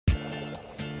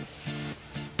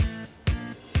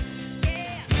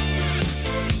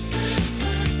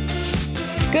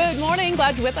Good morning.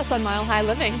 Glad you're with us on Mile High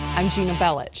Living. I'm Gina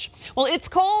Bellich. Well, it's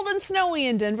cold and snowy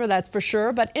in Denver, that's for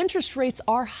sure, but interest rates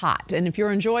are hot. And if you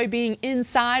enjoy being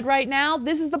inside right now,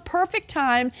 this is the perfect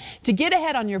time to get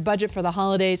ahead on your budget for the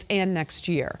holidays and next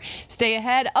year. Stay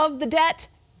ahead of the debt.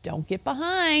 Don't get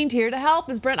behind. Here to help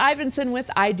is Brent Ivinson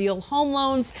with Ideal Home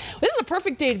Loans. This is a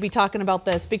perfect day to be talking about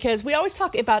this because we always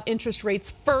talk about interest rates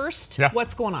first. Yeah.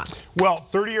 What's going on? Well,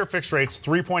 30-year fixed rates,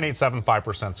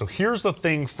 3.875%. So here's the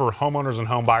thing for homeowners and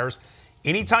home buyers.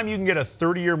 Anytime you can get a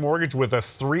 30-year mortgage with a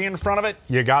 3 in front of it,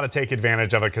 you got to take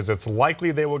advantage of it because it's likely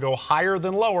they will go higher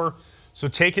than lower. So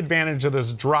take advantage of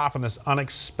this drop and this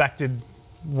unexpected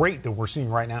rate that we're seeing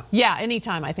right now. Yeah,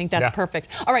 anytime. I think that's perfect.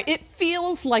 All right, it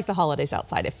feels like the holidays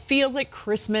outside. It feels like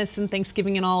Christmas and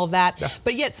Thanksgiving and all of that. Yeah.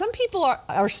 But yet some people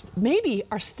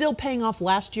are still paying off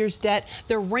last year's debt.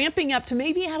 They're ramping up to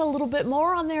maybe add a little bit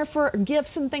more on there for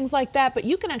gifts and things like that, but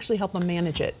you can actually help them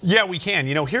manage it. Yeah, we can.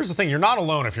 You know, here's the thing. You're not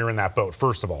alone if you're in that boat,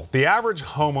 first of all. The average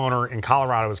homeowner in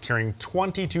Colorado is carrying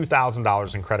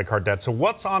 $22,000 in credit card debt. So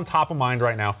what's on top of mind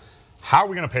right now? How are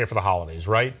we going to pay for the holidays,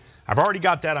 right? I've already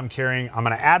got debt I'm carrying. I'm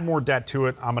going to add more debt to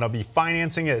it. I'm going to be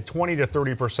financing it at 20 to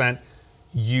 30%.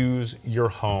 Use your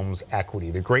home's equity.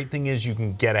 The great thing is you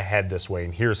can get ahead this way,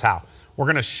 and here's how. We're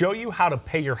going to show you how to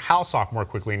pay your house off more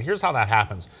quickly, and here's how that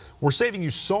happens. We're saving you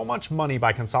so much money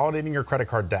by consolidating your credit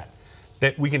card debt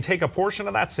that we can take a portion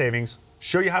of that savings,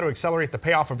 show you how to accelerate the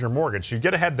payoff of your mortgage. So you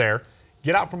get ahead there,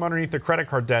 get out from underneath the credit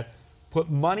card debt, put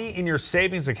money in your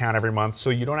savings account every month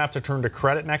so you don't have to turn to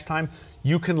credit next time.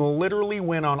 You can literally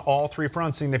win on all three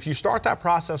fronts. And if you start that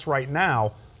process right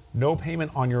now, no payment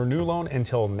on your new loan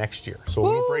until next year. So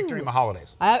we break during the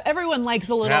holidays. Everyone likes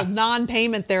a little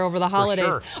non-payment there over the holidays.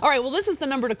 For sure. All right, well, this is the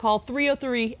number to call,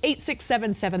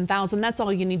 303-867-7000. That's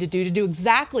all you need to do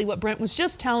exactly what Brent was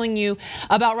just telling you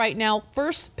about right now.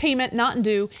 First payment not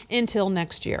due until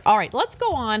next year. All right, let's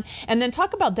go on and then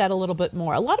talk about debt a little bit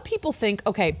more. A lot of people think,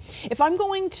 okay, if I'm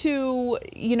going to,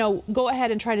 go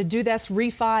ahead and try to do this,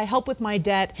 refi, help with my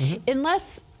debt,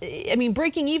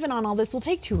 breaking even on all this will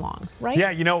take too long, right?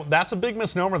 Yeah, that's a big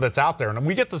misnomer that's out there, and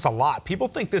we get this a lot. People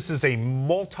think this is a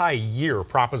multi-year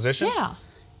proposition. Yeah.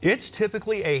 It's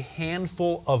typically a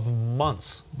handful of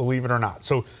months, believe it or not.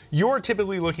 So you're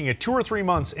typically looking at 2 or 3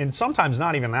 months, and sometimes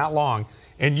not even that long,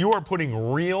 and you are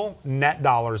putting real net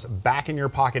dollars back in your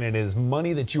pocket, and it is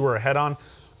money that you are ahead on.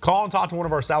 Call and talk to one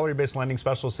of our salary-based lending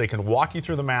specialists. They can walk you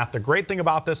through the math. The great thing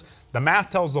about this, the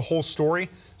math tells the whole story,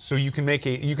 so you can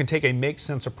take a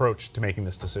make-sense approach to making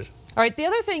this decision. All right, the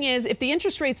other thing is if the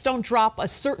interest rates don't drop a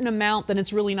certain amount, then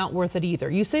it's really not worth it either.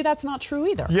 You say that's not true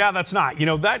either. Yeah, that's not.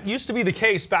 That used to be the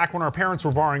case back when our parents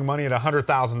were borrowing money at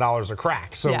 $100,000 a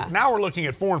crack. So now we're looking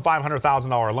at $400,000 and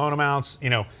 $500,000 loan amounts.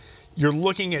 You're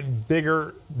looking at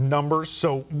bigger numbers.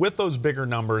 So with those bigger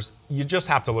numbers, you just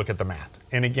have to look at the math.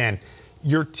 And again,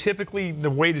 you're typically,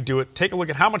 the way to do it, take a look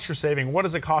at how much you're saving, what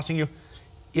is it costing you.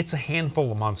 It's a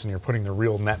handful of months and you're putting the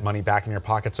real net money back in your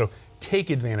pocket. So take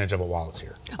advantage of it while it's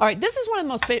here. All right, this is one of the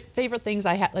most favorite things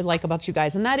I like about you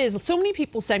guys, and that is so many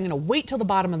people say, I'm going to wait till the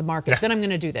bottom of the market, then I'm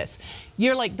going to do this.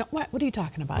 You're like, what are you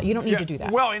talking about? You don't need to do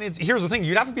that. Well, and here's the thing.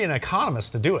 You'd have to be an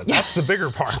economist to do it. That's the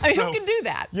bigger part. Who can do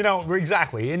that?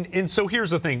 Exactly. And so here's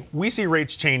the thing. We see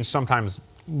rates change sometimes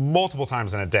multiple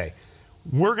times in a day.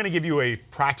 We're going to give you a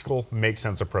practical,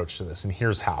 make-sense approach to this, and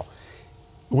here's how.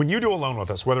 When you do a loan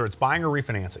with us, whether it's buying or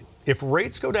refinancing, if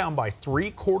rates go down by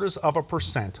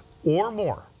 0.75% or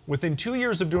more within 2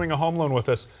 years of doing a home loan with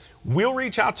us, we'll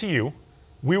reach out to you.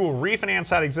 We will refinance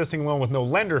that existing loan with no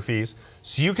lender fees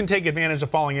so you can take advantage of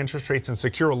falling interest rates and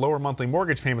secure a lower monthly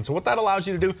mortgage payment. So what that allows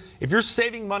you to do, if you're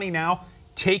saving money now,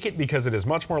 take it because it is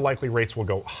much more likely rates will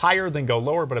go higher than go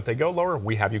lower. But if they go lower,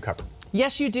 we have you covered.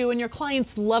 Yes, you do, and your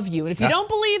clients love you. And if you don't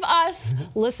believe us,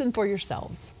 listen for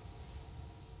yourselves.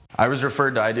 I was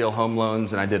referred to Ideal Home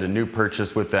Loans, and I did a new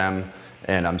purchase with them.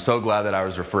 And I'm so glad that I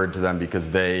was referred to them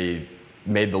because they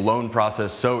made the loan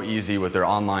process so easy with their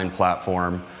online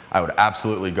platform. I would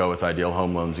absolutely go with Ideal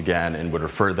Home Loans again and would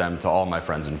refer them to all my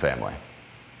friends and family.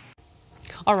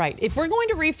 All right, if we're going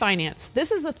to refinance,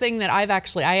 this is the thing that I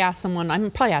asked someone, I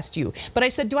probably asked you, but I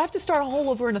said, do I have to start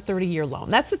all over in a 30-year loan?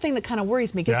 That's the thing that kind of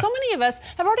worries me because so many of us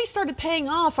have already started paying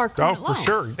off our current loans.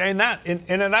 For sure, and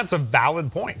that's a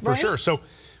valid point, for sure. So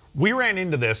we ran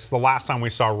into this the last time we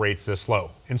saw rates this low.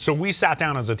 And so we sat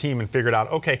down as a team and figured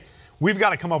out, okay, we've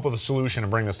got to come up with a solution and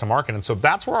bring this to market. And so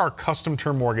that's where our custom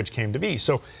term mortgage came to be.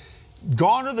 So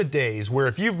gone are the days where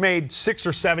if you've made 6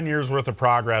 or 7 years worth of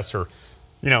progress or,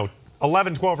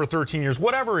 11, 12, or 13 years,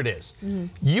 whatever it is.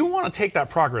 You want to take that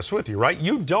progress with you, right?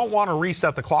 You don't want to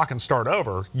reset the clock and start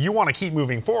over. You want to keep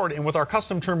moving forward, and with our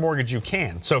custom term mortgage, you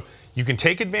can. So you can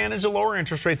take advantage of lower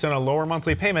interest rates and a lower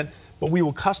monthly payment, but we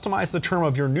will customize the term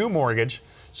of your new mortgage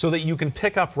so that you can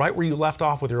pick up right where you left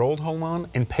off with your old home loan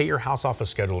and pay your house off as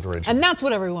scheduled originally. And that's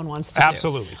what everyone wants to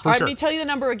Absolutely, do. for All right, sure. let me tell you the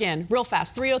number again, real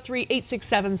fast,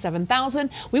 303-867-7000.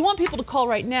 We want people to call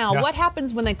right now. Yeah. What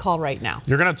happens when they call right now?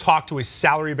 You're going to talk to a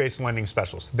salary-based lending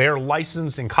specialist. They're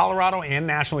licensed in Colorado and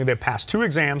nationally. They've passed 2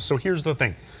 exams. So here's the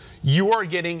thing. You are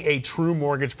getting a true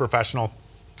mortgage professional,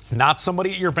 not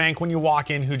somebody at your bank when you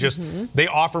walk in who just, they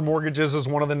offer mortgages as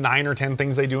one of the 9 or 10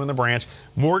 things they do in the branch.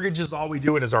 Mortgage is all we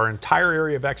do. It is our entire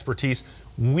area of expertise.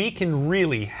 We can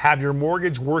really have your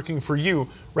mortgage working for you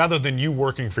rather than you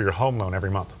working for your home loan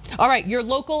every month. All right, you're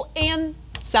local and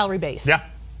salary-based. Yeah.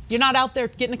 You're not out there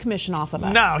getting a commission off of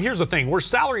us. No, here's the thing. We're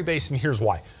salary-based, and here's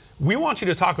why. We want you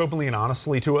to talk openly and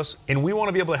honestly to us, and we want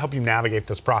to be able to help you navigate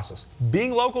this process.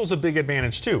 Being local is a big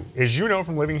advantage, too. As you know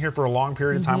from living here for a long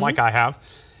period of time like I have,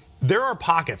 there are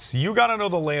pockets. You got to know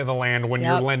the lay of the land when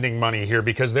you're lending money here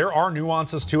because there are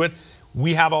nuances to it.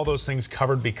 We have all those things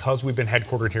covered because we've been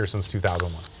headquartered here since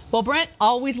 2001. Well, Brent,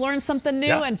 always learn something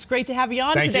new, and it's great to have you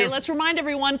on today. Let's remind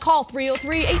everyone, call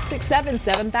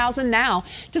 303-867-7000 now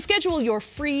to schedule your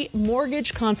free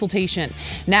mortgage consultation.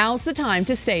 Now's the time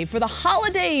to save for the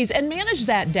holidays and manage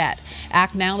that debt.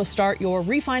 Act now to start your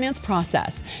refinance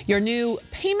process. Your new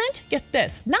payment, get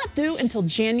this, not due until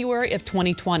January of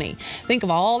 2020. Think of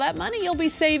all that money you'll be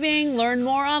saving. Learn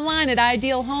more online at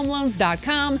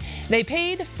idealhomeloans.com. They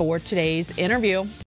paid for today's interview.